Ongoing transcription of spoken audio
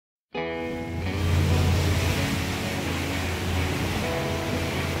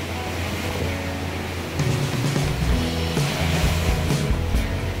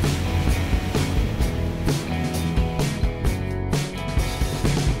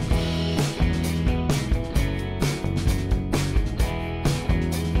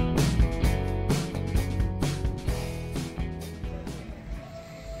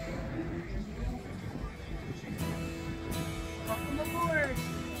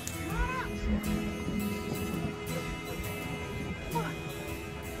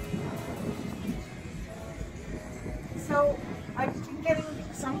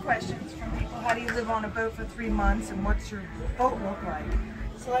questions from people. How do you live on a boat for 3 months, and what's your boat look like?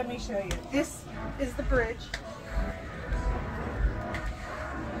 So let me show you. This is the bridge.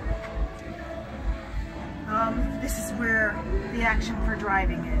 This is where the action for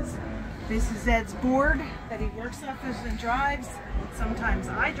driving is. This is Ed's board that he works off of and drives. Sometimes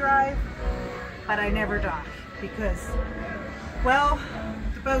I drive, but I never dock because, well,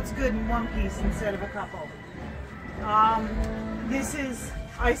 the boat's good in one piece instead of a couple. This is,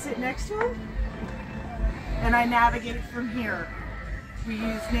 I sit next to him and I navigate from here. We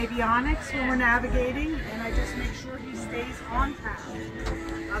use Navionics when we're navigating, and I just make sure he stays on path.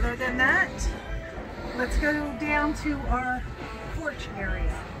 Other than that, let's go down to our porch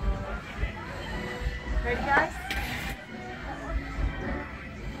area. Ready, guys?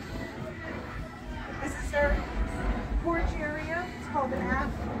 This is our porch area. It's called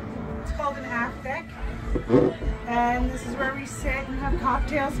an aft deck. And this is where we sit and have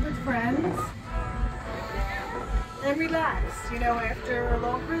cocktails with friends and relax, you know, after a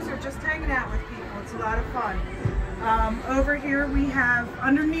long cruise or just hanging out with people. It's a lot of fun. Over here we have,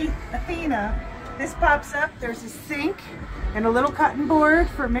 underneath Athena, this pops up, there's a sink and a little cutting board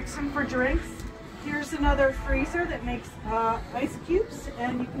for mixing for drinks. Here's another freezer that makes ice cubes,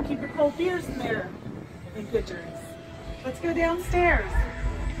 and you can keep your cold beers in there and good drinks. Let's go downstairs.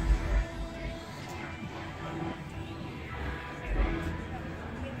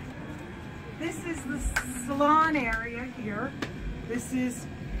 This is the salon area here. This is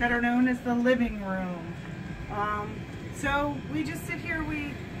better known as the living room. So we just sit here,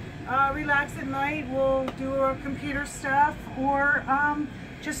 we relax at night, we'll do our computer stuff or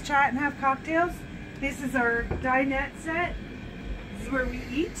just chat and have cocktails. This is our dinette set. This is where we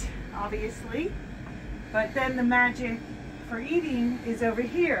eat, obviously. But then the magic for eating is over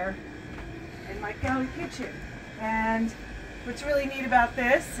here in my galley kitchen. And what's really neat about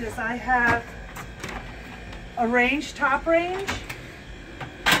this is I have a range, top range,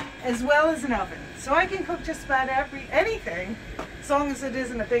 as well as an oven. So I can cook just about anything, as long as it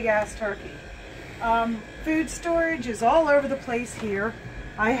isn't a big ass turkey. Food storage is all over the place here.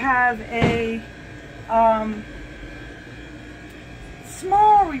 I have a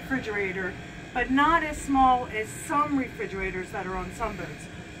small refrigerator, but not as small as some refrigerators that are on some boats.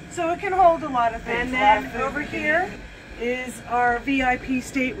 So it can hold a lot of things. And then over here is our VIP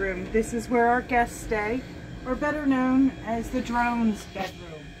stateroom. This is where our guests stay, or better known as the drone's bedroom.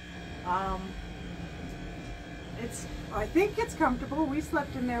 I think it's comfortable. We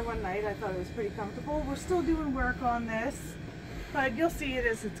slept in there one night. I thought it was pretty comfortable. We're still doing work on this, but you'll see it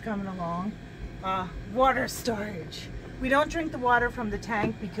as it's coming along. Water storage. We don't drink the water from the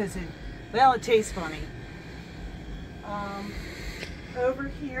tank because it tastes funny. Over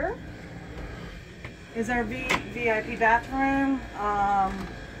here is our VIP bathroom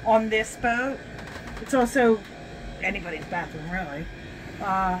on this boat. It's also anybody's bathroom, really.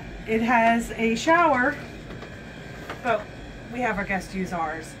 It has a shower, but we have our guests use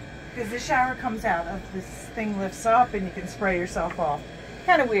ours because the shower comes out of this thing, lifts up, and you can spray yourself off.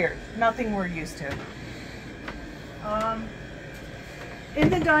 Kind of weird. Nothing we're used to. In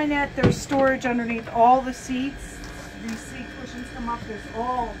the dinette, there's storage underneath all the seats. These seat cushions come up. There's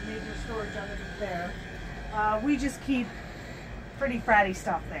all major storage underneath there. We just keep pretty fratty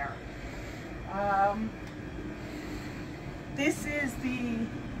stuff there. This is the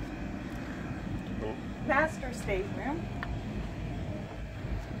master stateroom.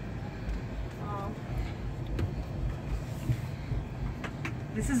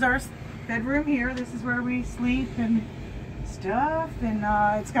 This is our bedroom here. This is where we sleep and stuff, and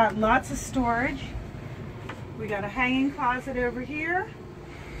it's got lots of storage. We got a hanging closet over here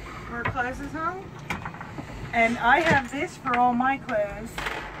where clothes is hung, and I have this for all my clothes.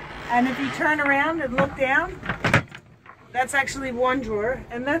 And if you turn around and look down, that's actually one drawer,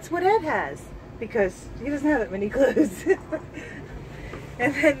 and that's what Ed has because he doesn't have that many clothes.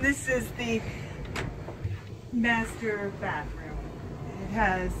 And then this is the master bathroom. It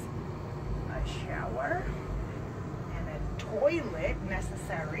has a shower and a toilet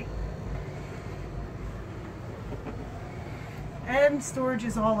necessary. And storage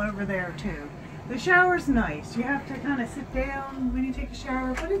is all over there too. The shower's nice. You have to kind of sit down when you take a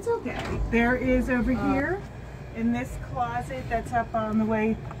shower, but it's okay. There is over here in this closet that's up on the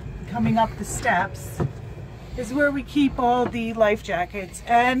way coming up the steps is where we keep all the life jackets,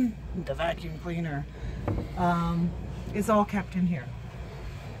 and the vacuum cleaner is all kept in here.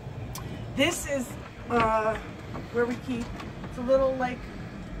 This is where we keep, it's a little like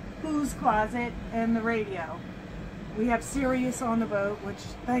booze closet and the radio. We have Sirius on the boat, which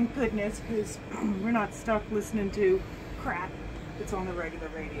thank goodness, because we're not stuck listening to crap. it's on the regular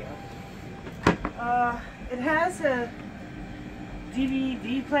radio. It has a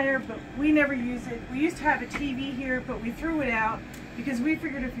DVD player, but we never use it. We used to have a TV here, but we threw it out because we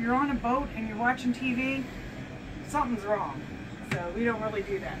figured if you're on a boat and you're watching TV, something's wrong. So we don't really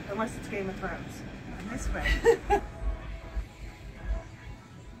do that unless it's Game of Thrones. This way.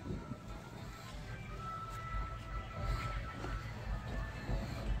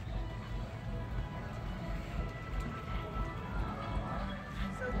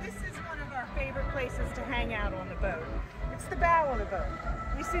 So this is one of our favorite places to hang out on the boat. It's the bow of the boat.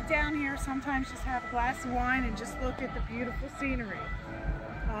 We sit down here, sometimes just have a glass of wine and just look at the beautiful scenery.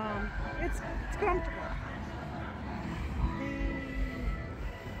 It's comfortable.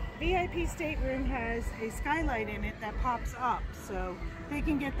 The VIP stateroom has a skylight in it that pops up, so they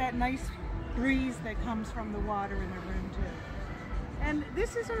can get that nice breeze that comes from the water in the room too. And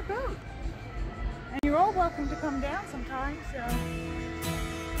this is our boat. And you're all welcome to come down sometime, so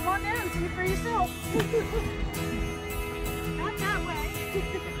come on down and see it for yourself. Not that way.